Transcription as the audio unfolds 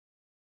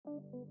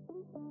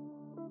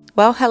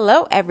Well,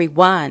 hello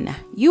everyone.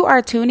 You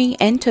are tuning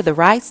into the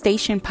Rise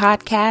Station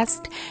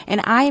podcast,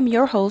 and I am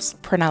your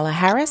host, Pernella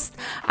Harris.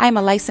 I am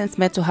a licensed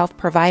mental health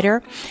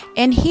provider,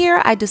 and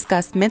here I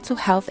discuss mental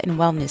health and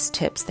wellness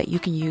tips that you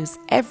can use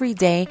every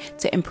day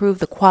to improve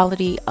the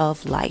quality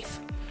of life.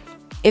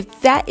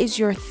 If that is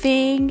your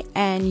thing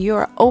and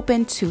you're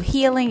open to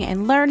healing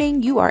and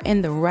learning, you are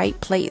in the right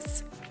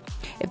place.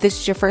 If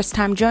this is your first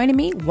time joining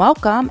me,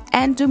 welcome,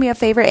 and do me a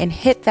favor and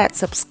hit that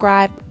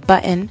subscribe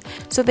button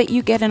so that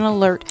you get an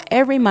alert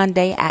every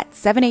Monday at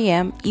 7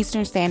 a.m.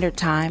 Eastern Standard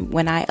Time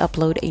when I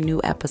upload a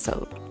new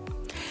episode.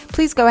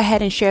 Please go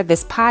ahead and share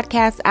this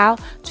podcast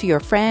out to your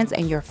friends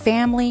and your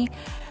family.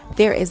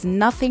 There is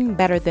nothing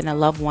better than a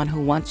loved one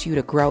who wants you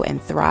to grow and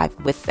thrive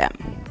with them.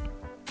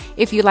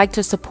 If you'd like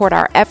to support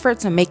our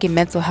efforts in making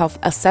mental health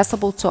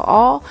accessible to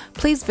all,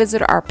 please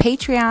visit our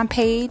Patreon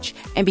page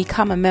and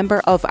become a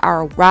member of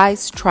our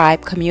Rise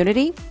Tribe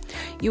community.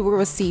 You will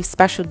receive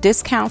special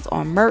discounts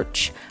on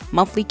merch,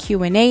 monthly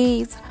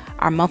Q&As,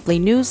 our monthly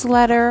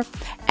newsletter,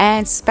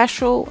 and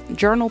special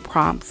journal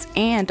prompts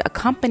and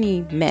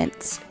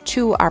accompaniments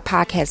to our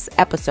podcast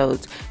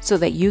episodes so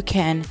that you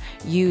can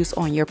use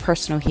on your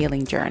personal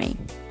healing journey.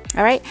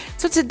 All right,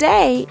 so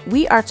today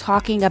we are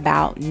talking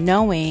about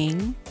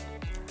knowing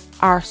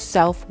our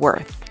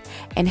self-worth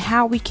and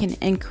how we can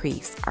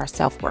increase our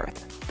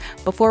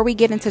self-worth. Before we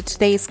get into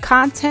today's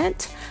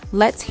content,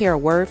 let's hear a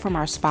word from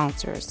our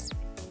sponsors.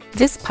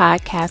 This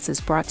podcast is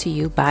brought to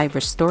you by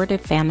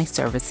Restorative Family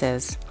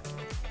Services.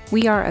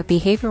 We are a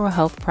behavioral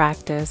health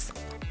practice.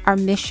 Our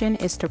mission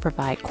is to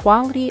provide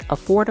quality,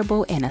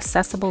 affordable, and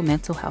accessible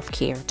mental health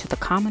care to the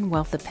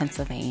Commonwealth of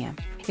Pennsylvania.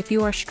 If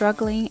you are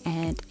struggling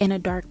and in a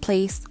dark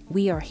place,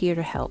 we are here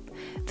to help.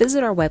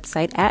 Visit our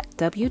website at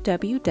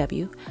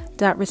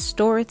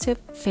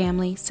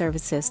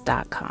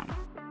www.restorativefamilyservices.com.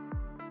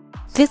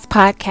 This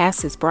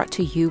podcast is brought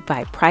to you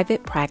by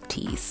Private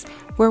Practice,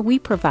 where we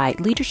provide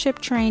leadership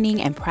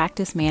training and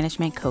practice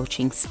management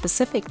coaching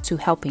specific to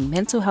helping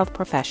mental health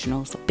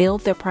professionals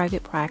build their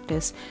private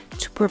practice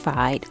to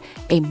provide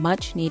a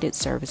much-needed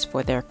service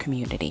for their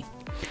community.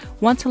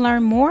 Want to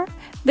learn more?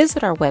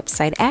 Visit our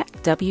website at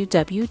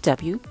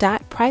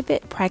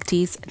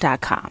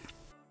www.privatepractice.com.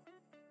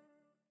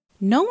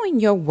 Knowing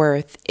your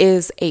worth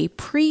is a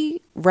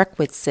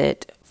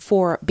prerequisite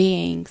for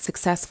being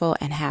successful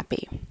and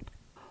happy.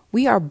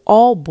 We are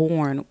all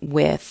born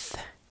with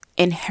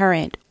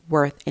inherent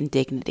worth and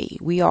dignity.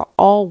 We are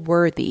all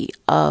worthy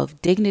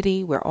of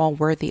dignity. We're all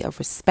worthy of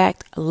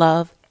respect,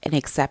 love, and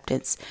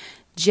acceptance.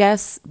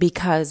 Just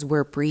because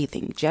we're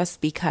breathing,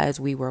 just because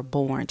we were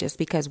born, just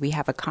because we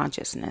have a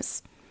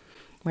consciousness,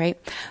 right?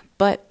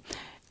 But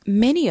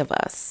many of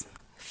us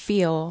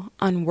feel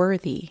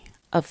unworthy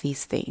of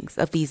these things,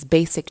 of these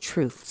basic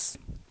truths.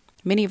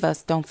 Many of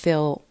us don't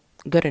feel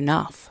good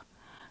enough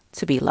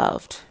to be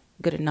loved,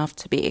 good enough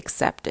to be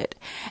accepted.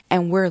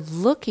 And we're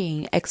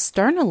looking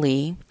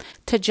externally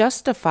to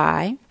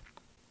justify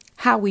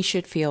how we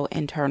should feel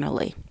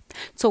internally.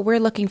 So we're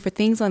looking for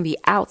things on the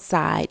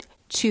outside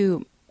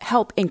to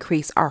help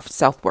increase our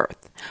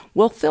self-worth.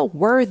 We'll feel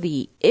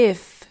worthy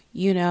if,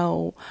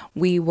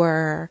 we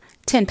were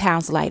 10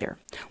 pounds lighter.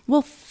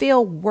 We'll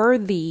feel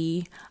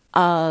worthy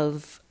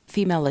of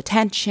female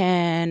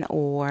attention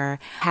or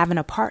having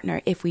a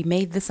partner if we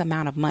made this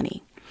amount of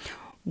money.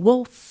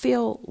 We'll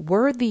feel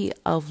worthy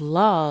of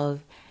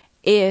love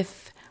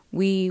if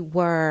we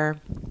were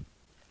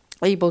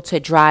able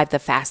to drive the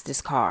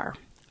fastest car.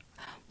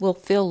 We'll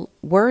feel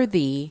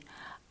worthy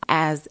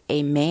as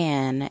a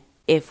man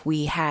if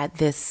we had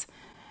this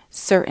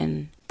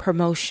certain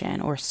promotion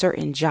or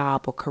certain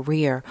job or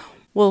career.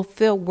 We'll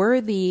feel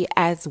worthy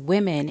as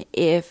women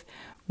if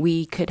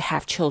we could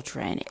have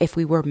children, if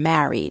we were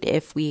married,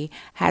 if we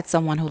had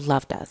someone who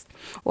loved us,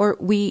 or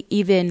we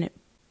even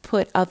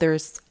put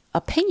others'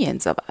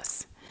 opinions of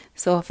us.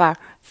 So if our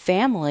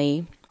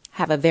family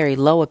have a very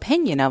low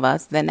opinion of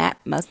us, then that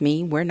must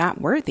mean we're not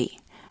worthy,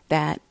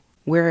 that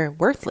we're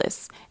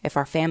worthless. If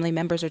our family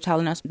members are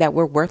telling us that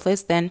we're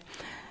worthless, then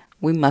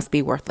we must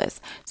be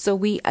worthless. So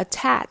we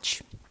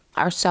attach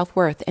our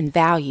self-worth and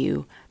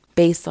value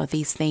based on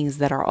these things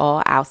that are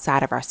all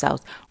outside of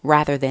ourselves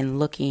rather than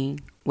looking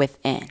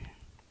within.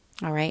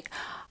 All right.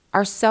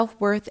 Our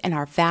self-worth and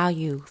our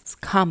values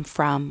come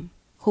from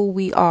who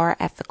we are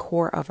at the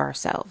core of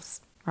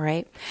ourselves. All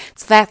right.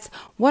 So that's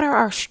what are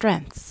our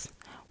strengths?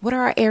 What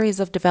are our areas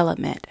of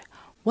development?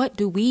 What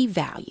do we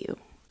value?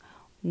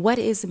 What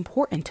is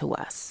important to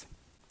us?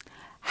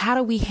 How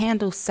do we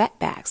handle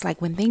setbacks? Like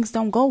when things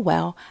don't go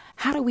well,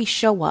 how do we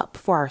show up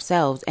for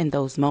ourselves in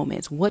those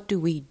moments? What do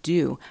we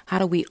do? How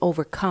do we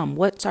overcome?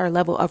 What's our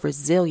level of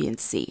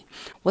resiliency?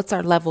 What's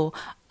our level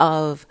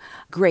of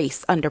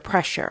grace under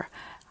pressure?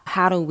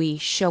 How do we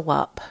show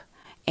up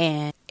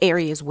in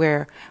areas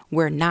where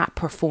we're not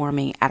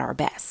performing at our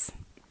best?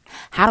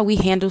 How do we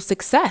handle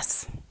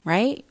success,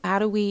 right? How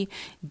do we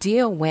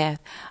deal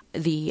with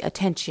the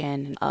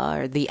attention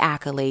or the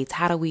accolades?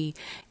 How do we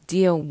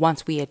deal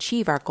once we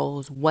achieve our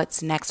goals?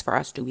 What's next for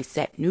us? Do we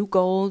set new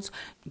goals?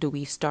 Do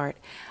we start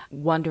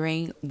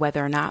wondering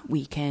whether or not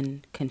we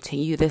can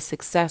continue this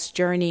success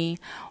journey?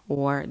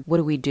 Or what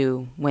do we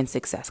do when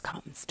success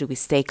comes? Do we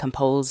stay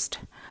composed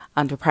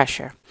under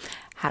pressure?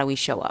 How do we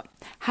show up?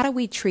 How do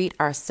we treat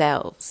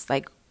ourselves?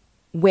 Like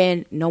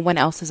when no one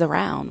else is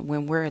around,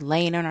 when we're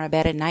laying in our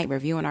bed at night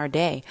reviewing our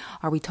day,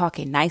 are we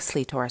talking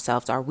nicely to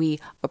ourselves? Are we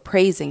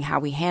appraising how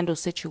we handle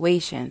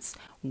situations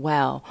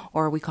well?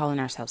 Or are we calling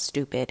ourselves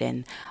stupid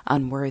and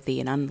unworthy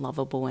and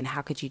unlovable? And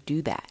how could you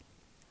do that?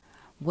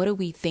 What do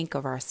we think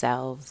of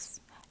ourselves,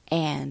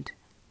 and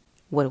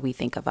what do we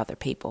think of other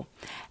people?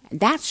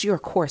 That's your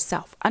core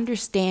self,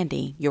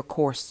 understanding your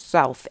core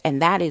self,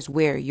 and that is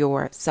where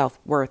your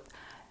self-worth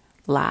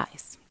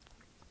lies.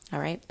 All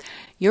right.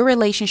 Your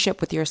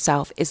relationship with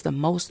yourself is the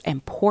most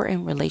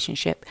important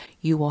relationship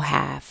you will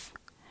have.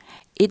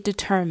 It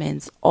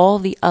determines all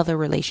the other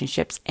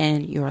relationships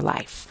in your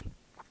life.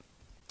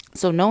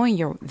 So knowing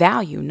your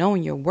value,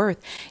 knowing your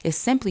worth is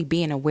simply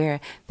being aware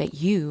that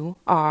you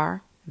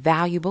are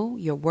valuable.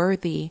 You're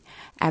worthy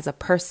as a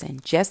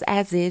person, just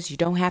as is. You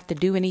don't have to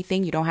do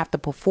anything. You don't have to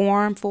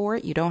perform for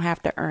it. You don't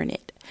have to earn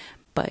it,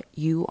 but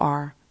you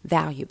are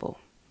valuable.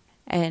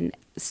 And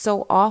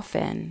so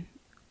often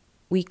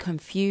we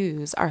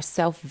confuse our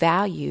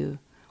self-value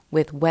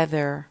with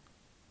whether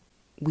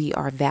we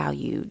are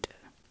valued.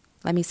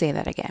 Let me say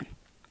that again.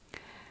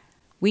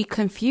 We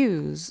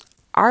confuse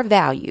our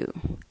value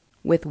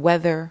with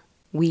whether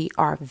we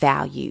are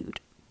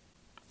valued.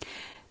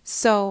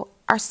 So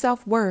our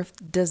self-worth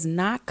does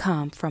not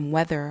come from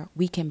whether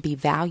we can be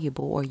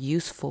valuable or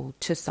useful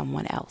to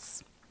someone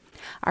else.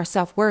 Our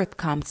self-worth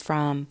comes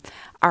from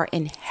our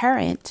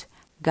inherent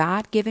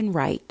God-given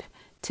right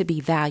to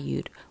be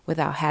valued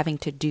without having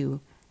to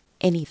do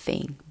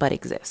anything but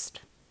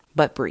exist,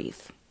 but breathe.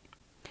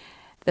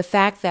 The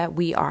fact that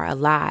we are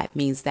alive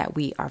means that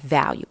we are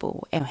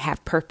valuable and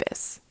have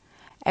purpose.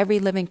 Every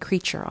living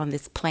creature on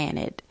this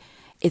planet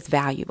is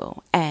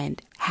valuable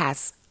and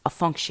has a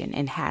function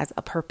and has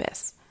a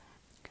purpose.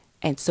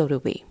 And so do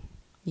we,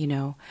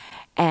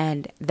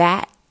 and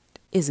that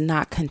is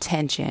not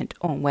contingent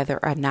on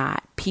whether or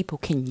not people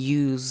can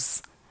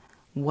use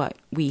what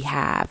we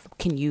have,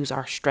 can use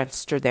our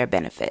strengths to their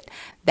benefit.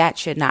 That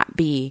should not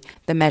be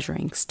the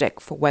measuring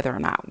stick for whether or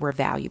not we're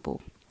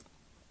valuable,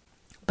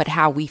 but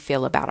how we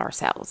feel about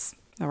ourselves.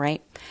 All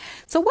right.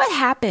 So what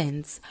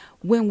happens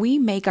when we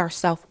make our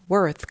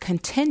self-worth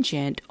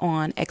contingent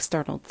on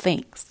external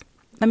things?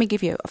 Let me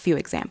give you a few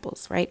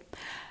examples, right?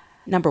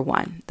 Number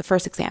one, the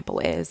first example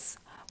is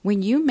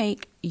when you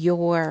make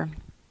your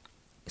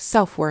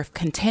self-worth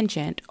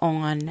contingent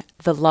on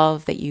the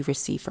love that you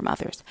receive from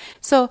others.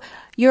 So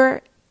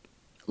you're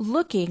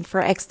looking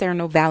for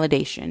external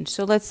validation.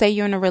 So let's say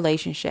you're in a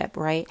relationship,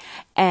 right?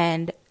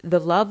 And the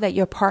love that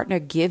your partner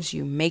gives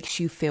you makes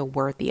you feel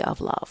worthy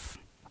of love.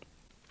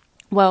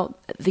 Well,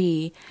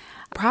 the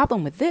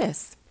problem with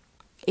this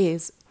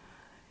is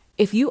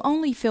if you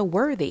only feel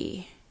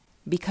worthy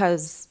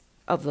because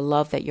of the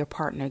love that your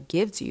partner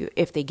gives you,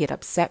 if they get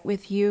upset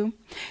with you,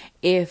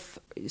 if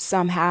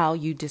somehow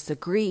you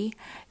disagree,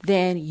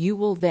 then you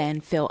will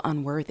then feel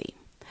unworthy.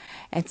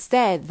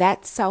 Instead,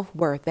 that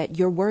self-worth, that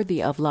you're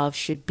worthy of love,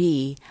 should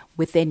be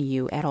within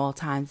you at all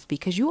times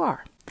because you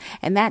are.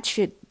 And that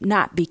should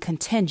not be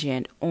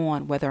contingent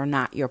on whether or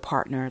not your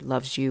partner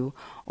loves you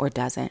or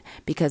doesn't.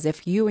 Because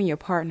if you and your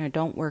partner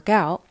don't work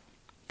out,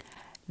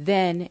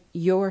 then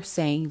you're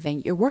saying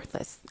then you're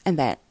worthless and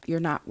that you're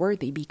not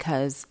worthy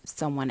because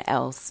someone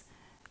else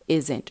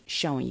isn't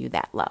showing you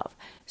that love.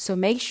 So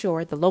make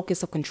sure the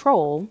locus of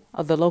control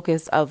of the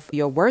locus of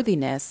your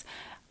worthiness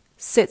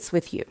sits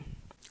with you,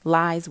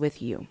 lies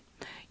with you.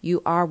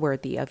 You are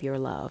worthy of your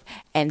love.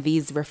 And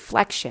these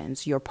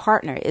reflections, your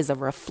partner is a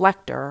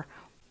reflector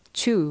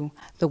to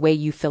the way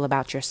you feel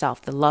about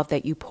yourself, the love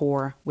that you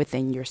pour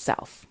within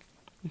yourself.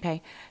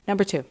 Okay.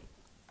 Number two,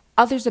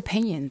 others'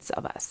 opinions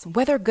of us,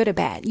 whether good or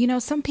bad.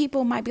 Some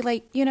people might be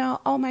like,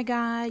 oh my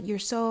God, you're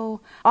so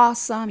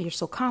awesome. You're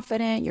so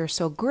confident. You're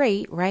so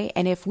great. Right.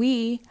 And if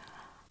we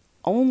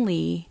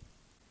only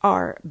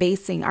are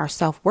basing our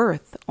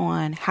self-worth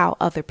on how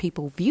other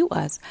people view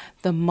us,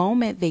 the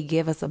moment they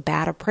give us a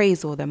bad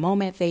appraisal, the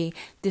moment they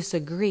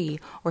disagree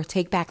or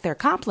take back their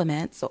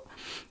compliments,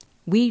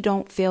 we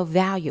don't feel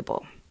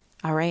valuable.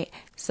 All right.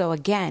 So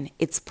again,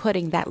 it's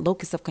putting that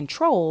locus of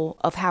control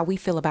of how we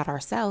feel about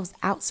ourselves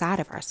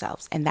outside of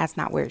ourselves. And that's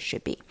not where it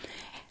should be.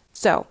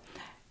 So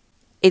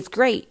it's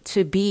great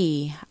to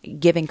be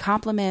giving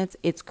compliments.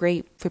 It's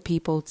great for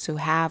people to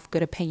have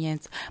good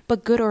opinions,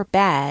 but good or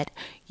bad,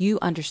 you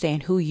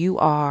understand who you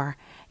are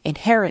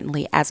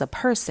inherently as a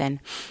person,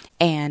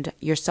 and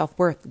your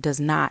self-worth does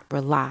not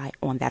rely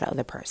on that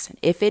other person.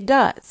 If it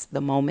does,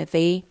 the moment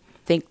they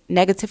think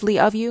negatively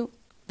of you,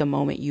 the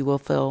moment you will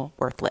feel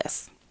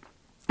worthless.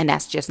 And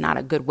that's just not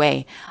a good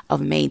way of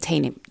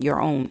maintaining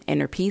your own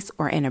inner peace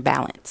or inner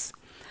balance.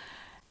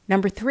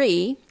 Number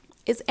three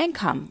is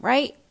income,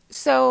 right?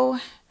 So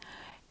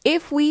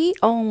if we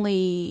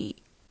only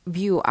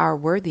view our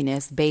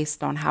worthiness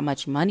based on how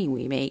much money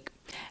we make.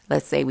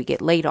 Let's say we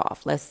get laid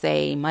off. Let's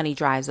say money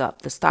dries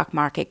up, the stock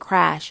market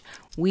crash.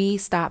 We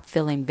stop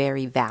feeling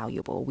very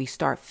valuable. We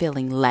start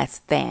feeling less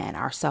than.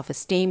 Our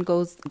self-esteem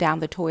goes down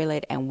the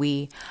toilet and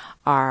we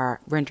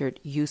are rendered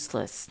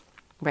useless,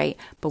 right?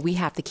 But we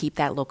have to keep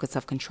that locus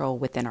of control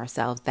within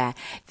ourselves, that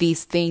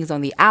these things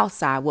on the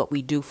outside, what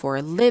we do for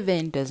a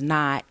living, does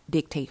not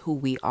dictate who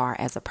we are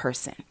as a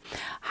person.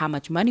 How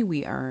much money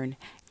we earn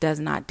does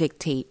not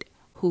dictate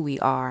who we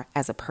are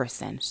as a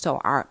person. So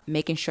our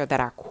making sure that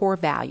our core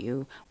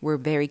value, we're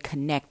very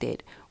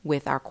connected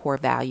with our core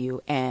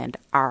value and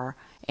our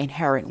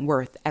inherent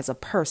worth as a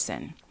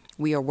person.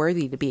 We are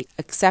worthy to be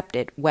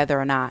accepted whether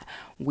or not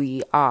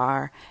we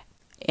are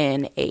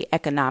in a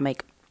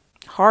economic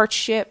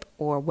hardship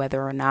or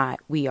whether or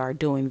not we are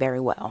doing very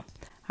well.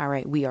 All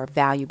right, we are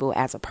valuable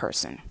as a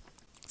person.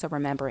 So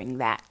remembering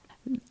that.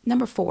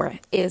 Number 4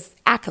 is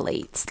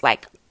accolades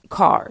like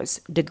cars,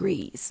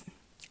 degrees,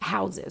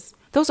 houses.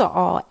 Those are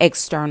all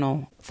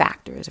external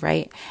factors,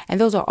 right? And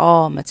those are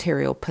all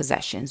material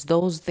possessions.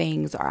 Those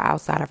things are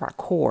outside of our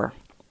core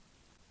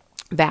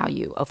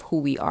value of who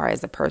we are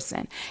as a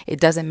person. It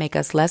doesn't make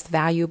us less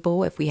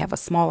valuable if we have a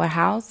smaller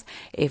house,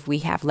 if we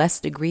have less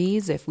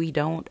degrees, if we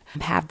don't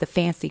have the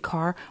fancy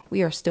car.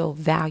 We are still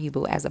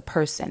valuable as a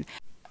person.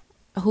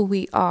 Who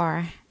we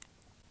are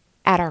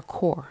at our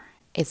core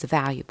is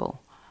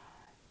valuable.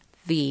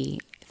 The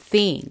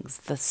things,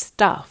 the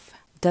stuff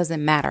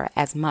doesn't matter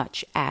as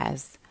much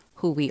as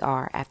who we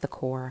are at the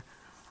core,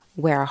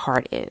 where our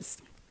heart is.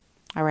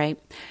 All right.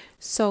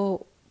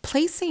 So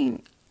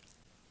placing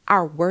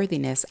our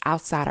worthiness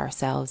outside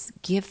ourselves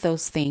give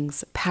those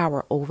things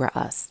power over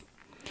us.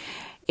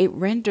 It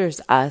renders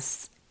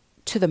us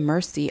to the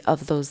mercy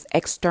of those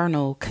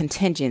external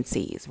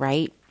contingencies,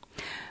 right?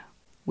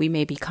 We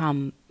may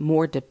become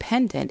more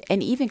dependent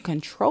and even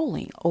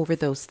controlling over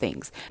those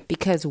things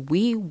because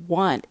we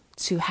want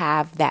to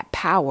have that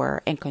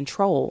power and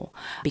control,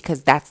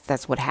 because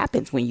that's what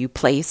happens when you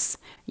place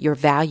your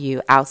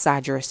value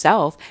outside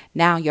yourself.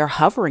 Now you're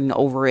hovering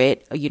over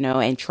it,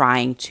 and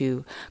trying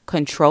to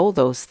control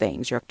those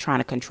things. You're trying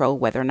to control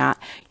whether or not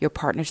your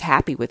partner's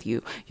happy with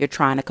you. You're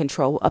trying to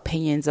control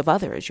opinions of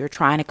others. You're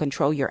trying to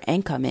control your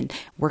income and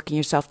working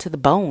yourself to the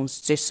bones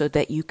just so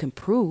that you can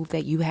prove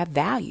that you have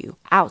value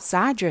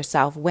outside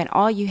yourself, when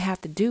all you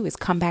have to do is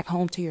come back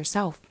home to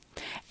yourself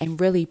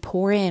and really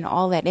pour in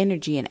all that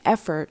energy and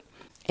effort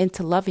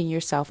into loving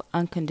yourself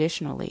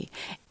unconditionally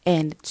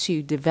and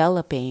to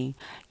developing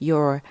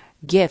your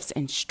gifts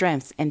and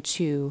strengths and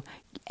to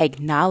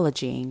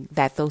acknowledging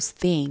that those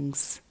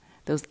things,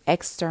 those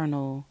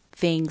external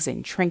things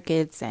and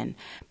trinkets and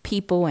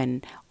people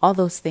and all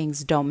those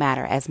things don't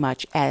matter as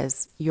much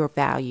as your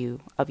value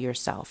of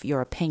yourself,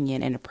 your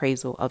opinion and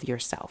appraisal of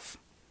yourself.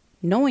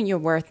 Knowing your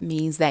worth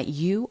means that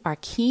you are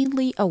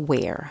keenly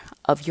aware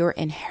of your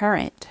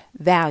inherent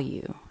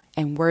value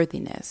and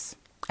worthiness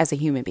as a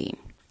human being.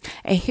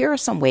 And here are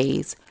some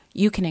ways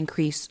you can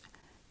increase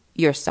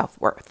your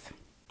self-worth.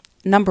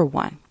 Number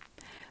 1,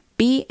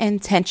 be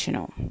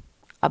intentional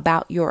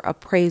about your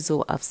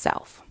appraisal of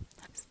self.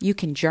 You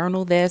can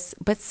journal this,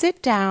 but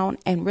sit down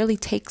and really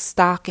take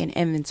stock and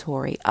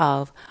inventory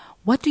of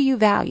what do you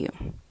value?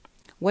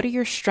 What are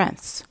your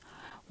strengths?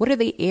 What are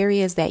the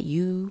areas that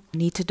you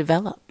need to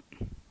develop?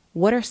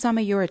 What are some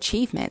of your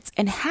achievements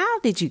and how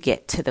did you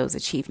get to those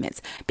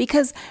achievements?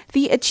 Because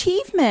the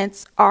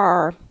achievements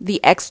are the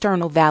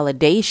external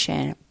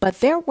validation,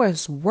 but there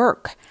was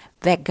work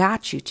that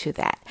got you to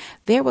that.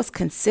 There was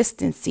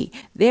consistency.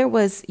 There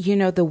was,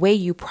 the way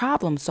you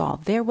problem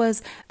solved. There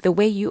was the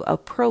way you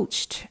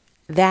approached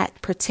that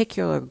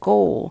particular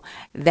goal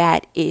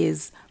that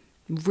is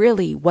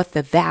really what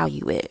the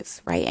value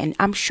is, right? And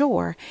I'm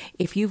sure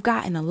if you've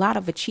gotten a lot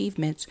of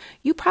achievements,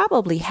 you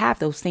probably have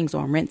those things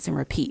on rinse and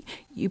repeat.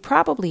 You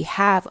probably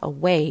have a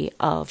way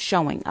of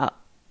showing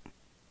up.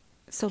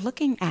 So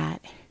looking at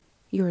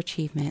your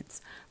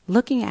achievements,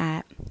 looking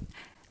at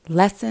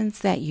lessons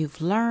that you've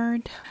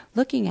learned,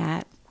 looking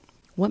at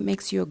what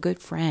makes you a good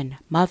friend,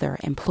 mother,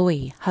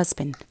 employee,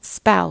 husband,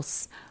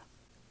 spouse,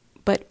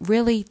 but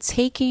really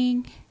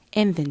taking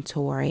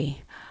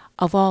inventory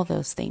of all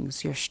those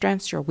things, your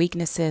strengths, your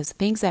weaknesses,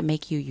 things that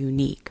make you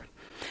unique.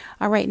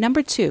 All right,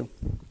 number 2,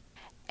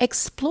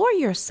 explore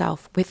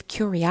yourself with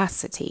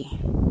curiosity,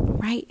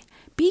 right?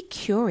 Be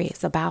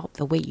curious about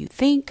the way you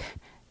think,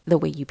 the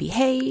way you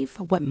behave,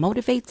 what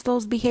motivates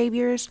those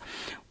behaviors,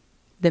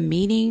 the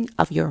meaning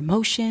of your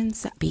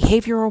emotions,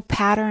 behavioral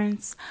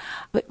patterns,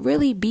 but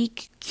really be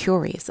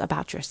curious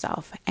about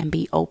yourself and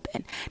be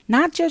open,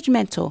 not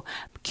judgmental,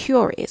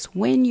 curious.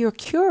 When you're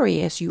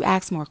curious, you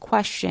ask more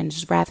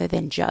questions rather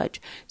than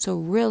judge. So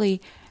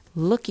really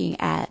looking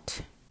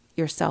at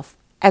yourself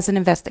as an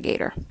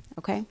investigator,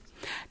 okay?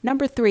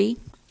 Number 3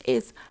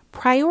 is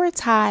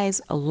prioritize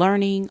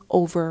learning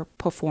over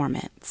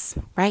performance,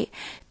 right?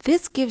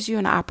 This gives you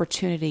an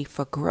opportunity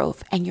for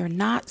growth and you're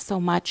not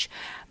so much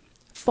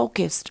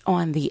focused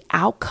on the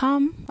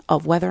outcome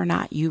of whether or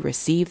not you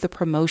receive the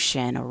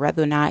promotion or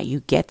whether or not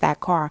you get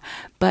that car,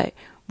 but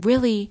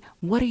really,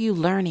 what are you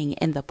learning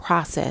in the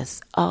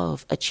process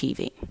of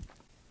achieving?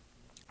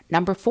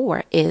 Number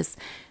 4 is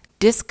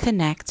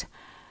disconnect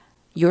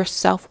your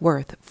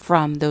self-worth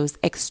from those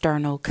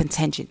external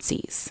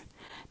contingencies.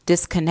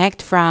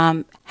 Disconnect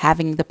from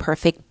having the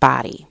perfect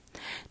body.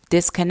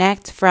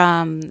 Disconnect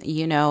from,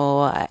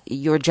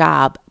 your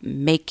job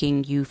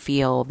making you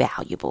feel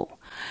valuable.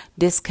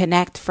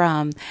 Disconnect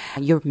from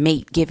your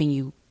mate giving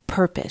you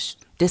purpose.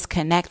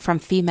 Disconnect from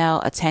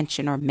female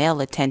attention or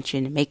male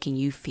attention making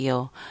you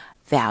feel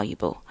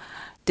valuable.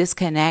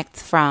 Disconnect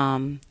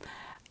from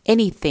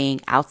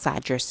anything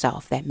outside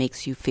yourself that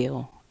makes you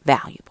feel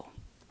valuable.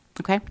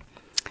 Okay?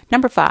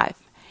 Number 5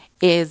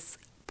 is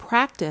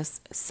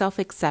practice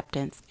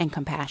self-acceptance and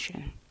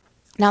compassion.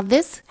 Now,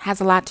 this has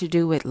a lot to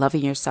do with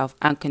loving yourself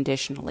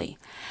unconditionally.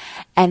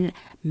 And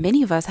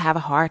many of us have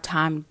a hard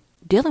time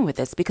dealing with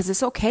this because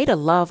it's okay to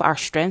love our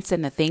strengths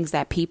and the things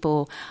that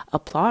people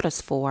applaud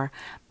us for.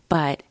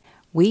 But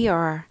we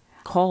are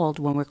called,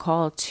 when we're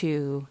called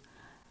to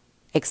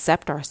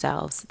accept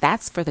ourselves,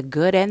 that's for the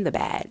good and the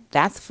bad.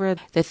 That's for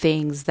the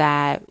things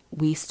that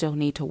we still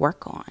need to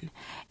work on.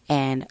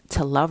 And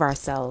to love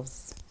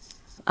ourselves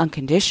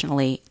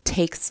unconditionally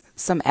takes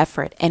some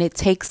effort, and it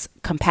takes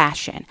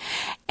compassion,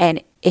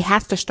 and it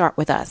has to start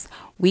with us.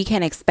 We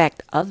can't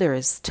expect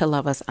others to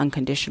love us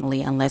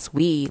unconditionally unless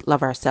we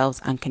love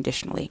ourselves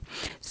unconditionally.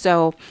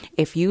 So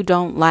if you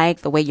don't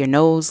like the way your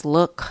nose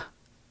look,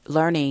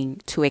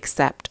 learning to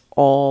accept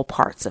all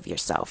parts of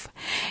yourself.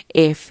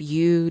 If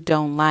you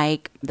don't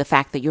like the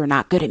fact that you're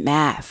not good at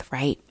math,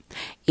 right?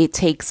 It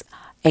takes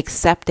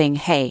accepting,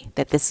 hey,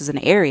 that this is an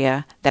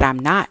area that I'm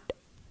not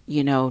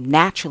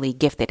naturally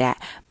gifted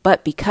at,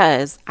 but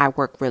because I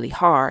work really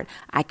hard,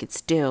 I could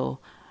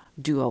still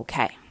do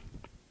okay.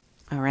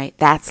 All right.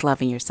 That's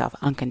loving yourself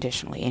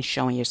unconditionally and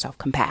showing yourself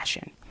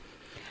compassion.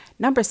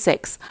 Number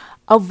 6,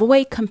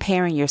 avoid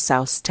comparing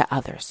yourselves to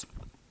others,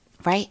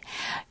 right?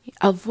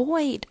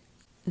 Avoid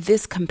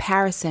this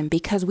comparison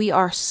because we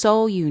are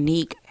so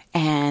unique.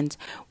 And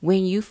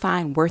when you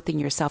find worth in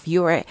yourself,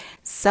 you're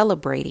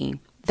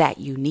celebrating that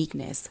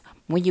uniqueness.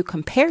 When you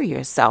compare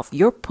yourself,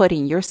 you're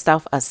putting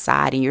yourself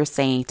aside and you're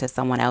saying to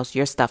someone else,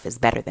 your stuff is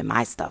better than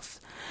my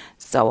stuff.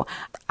 So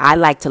I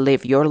like to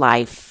live your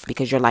life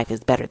because your life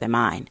is better than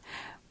mine.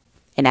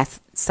 And that's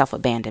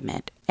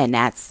self-abandonment. And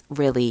that's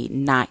really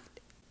not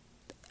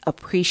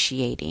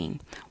appreciating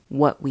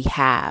what we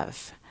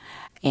have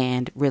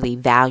and really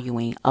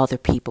valuing other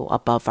people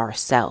above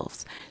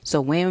ourselves. So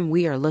when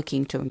we are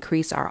looking to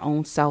increase our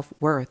own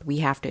self-worth, we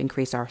have to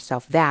increase our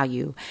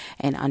self-value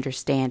and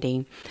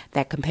understanding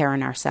that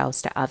comparing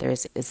ourselves to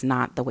others is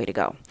not the way to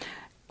go.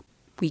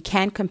 We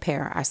can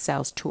compare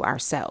ourselves to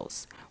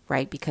ourselves,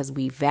 right? Because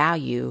we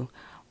value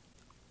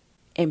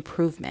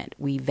improvement,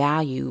 we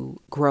value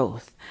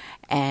growth.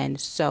 And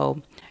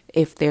so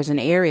if there's an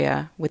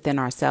area within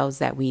ourselves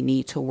that we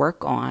need to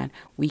work on,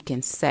 we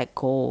can set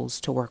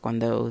goals to work on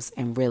those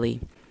and really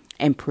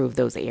improve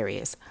those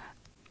areas.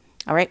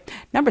 All right.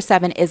 Number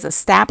 7 is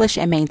establish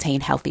and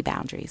maintain healthy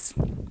boundaries.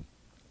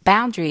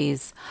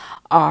 Boundaries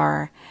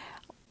are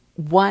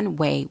one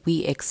way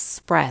we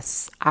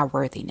express our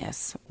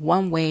worthiness.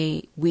 One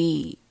way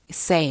we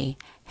say,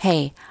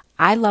 hey,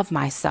 I love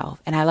myself,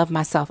 and I love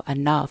myself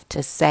enough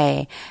to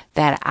say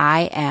that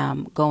I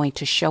am going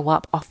to show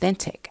up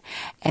authentic,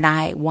 and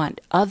I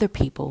want other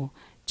people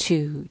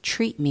to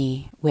treat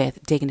me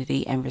with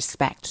dignity and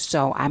respect.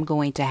 So I'm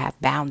going to have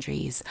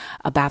boundaries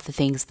about the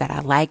things that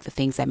I like, the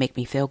things that make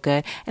me feel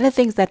good, and the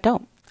things that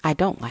I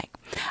don't like.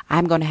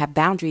 I'm going to have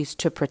boundaries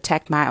to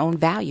protect my own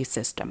value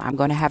system. I'm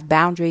going to have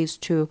boundaries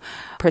to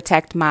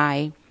protect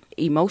my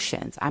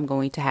emotions. I'm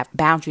going to have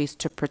boundaries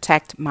to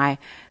protect my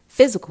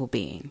physical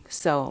being.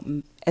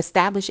 So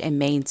establish and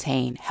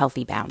maintain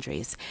healthy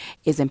boundaries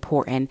is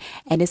important.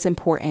 And it's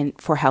important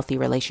for healthy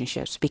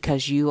relationships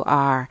because you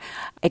are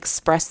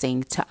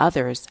expressing to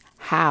others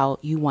how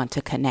you want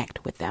to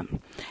connect with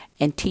them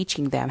and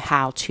teaching them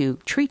how to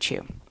treat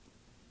you.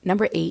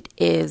 Number 8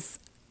 is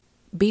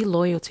be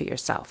loyal to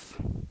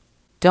yourself.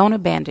 Don't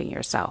abandon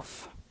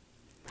yourself.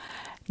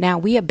 Now,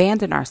 we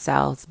abandon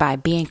ourselves by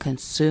being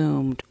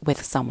consumed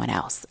with someone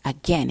else.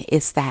 Again,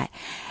 it's that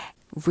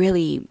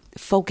really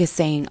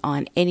focusing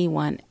on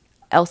anyone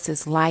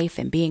else's life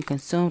and being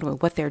consumed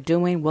with what they're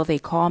doing. Will they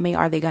call me?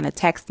 Are they going to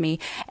text me?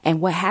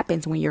 And what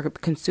happens when you're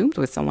consumed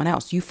with someone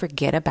else? You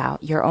forget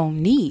about your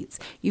own needs.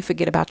 You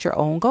forget about your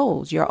own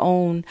goals, your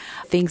own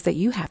things that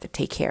you have to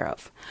take care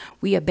of.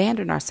 We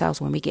abandon ourselves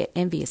when we get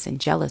envious and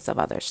jealous of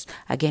others.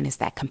 Again, it's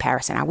that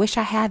comparison. I wish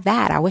I had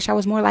that. I wish I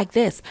was more like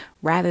this,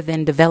 rather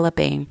than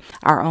developing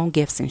our own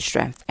gifts and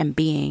strengths and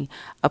being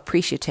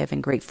appreciative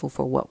and grateful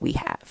for what we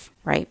have,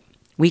 right?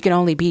 We can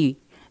only be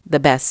the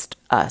best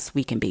us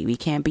we can be. We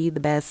can't be the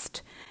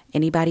best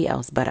anybody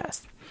else but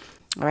us.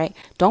 All right.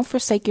 Don't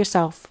forsake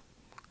yourself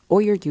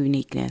or your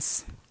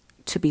uniqueness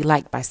to be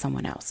liked by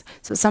someone else.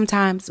 So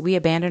sometimes we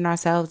abandon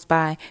ourselves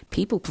by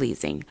people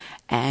pleasing,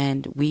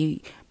 and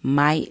we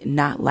might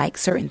not like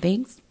certain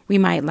things. We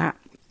might not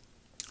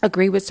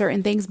agree with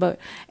certain things, but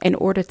in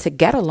order to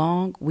get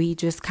along, we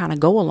just kind of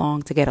go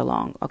along to get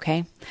along,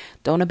 okay?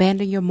 Don't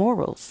abandon your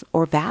morals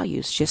or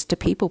values just to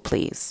people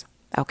please,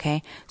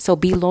 okay? So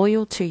be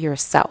loyal to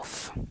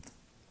yourself.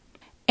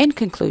 In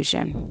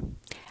conclusion,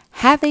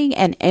 having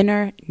an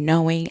inner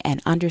knowing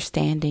and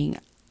understanding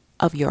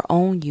of your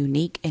own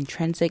unique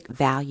intrinsic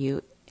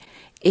value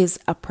is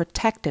a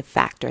protective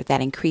factor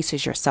that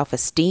increases your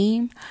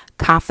self-esteem,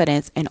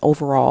 confidence, and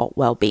overall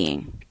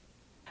well-being.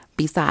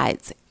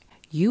 Besides,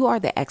 you are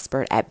the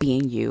expert at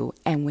being you,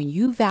 and when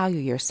you value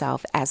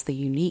yourself as the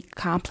unique,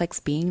 complex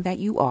being that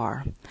you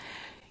are,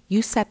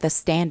 you set the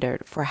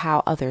standard for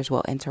how others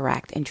will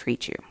interact and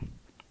treat you.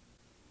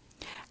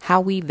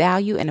 How we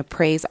value and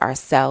appraise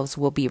ourselves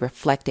will be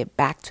reflected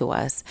back to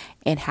us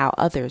in how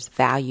others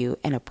value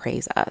and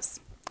appraise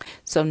us.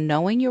 So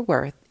knowing your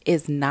worth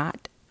is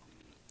not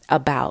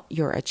about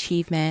your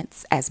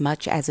achievements as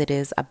much as it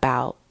is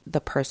about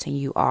the person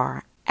you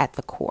are at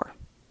the core.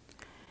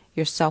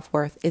 Your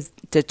self-worth is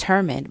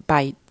determined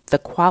by the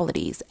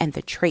qualities and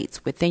the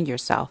traits within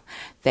yourself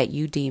that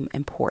you deem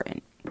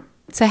important.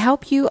 To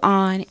help you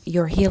on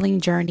your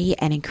healing journey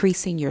and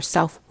increasing your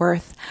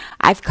self-worth,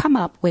 I've come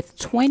up with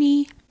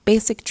 20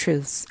 basic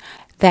truths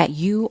that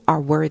you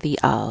are worthy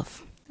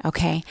of.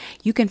 Okay?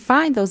 You can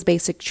find those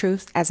basic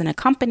truths as an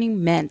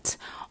accompaniment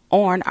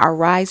on our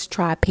Rise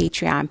Tribe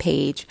Patreon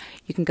page.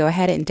 You can go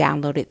ahead and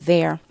download it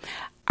there.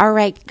 All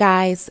right,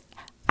 guys.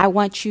 I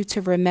want you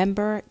to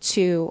remember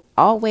to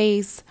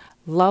always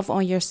love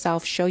on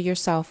yourself, show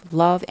yourself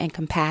love and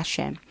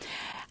compassion.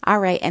 All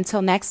right,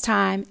 until next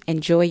time,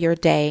 enjoy your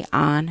day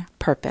on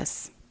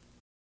purpose.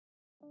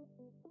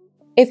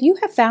 If you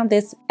have found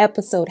this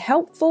episode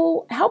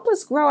helpful, help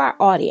us grow our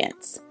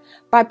audience.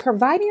 By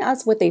providing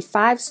us with a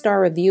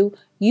 5-star review,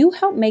 you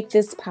help make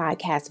this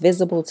podcast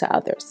visible to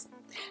others.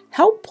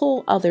 Help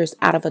pull others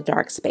out of a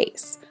dark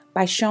space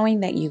by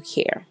showing that you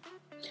care,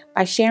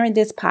 by sharing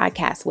this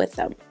podcast with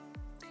them.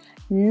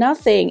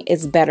 Nothing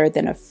is better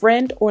than a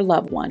friend or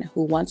loved one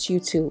who wants you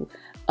to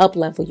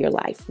up-level your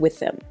life with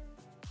them.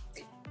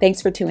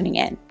 Thanks for tuning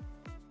in.